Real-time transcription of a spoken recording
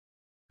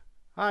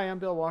Hi, I'm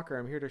Bill Walker.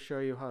 I'm here to show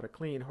you how to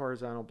clean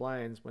horizontal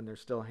blinds when they're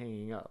still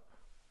hanging up.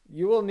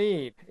 You will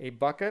need a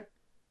bucket,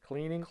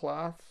 cleaning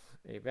cloth,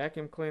 a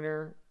vacuum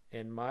cleaner,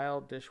 and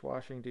mild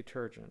dishwashing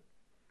detergent.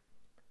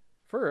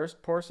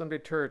 First, pour some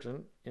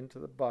detergent into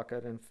the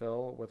bucket and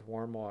fill with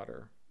warm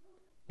water.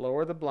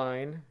 Lower the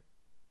blind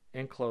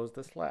and close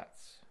the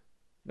slats.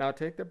 Now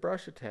take the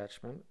brush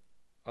attachment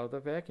of the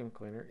vacuum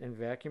cleaner and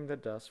vacuum the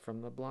dust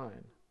from the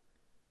blind.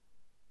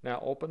 Now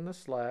open the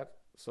slat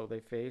so they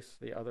face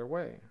the other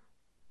way,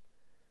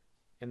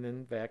 and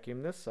then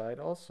vacuum this side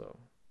also.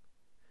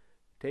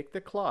 Take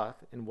the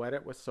cloth and wet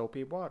it with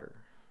soapy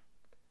water.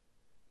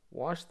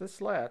 Wash the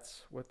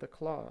slats with the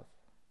cloth.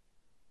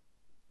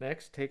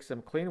 Next, take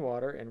some clean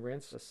water and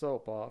rinse the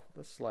soap off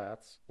the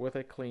slats with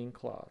a clean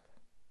cloth.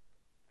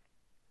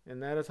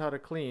 And that is how to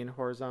clean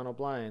horizontal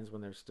blinds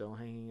when they're still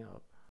hanging up.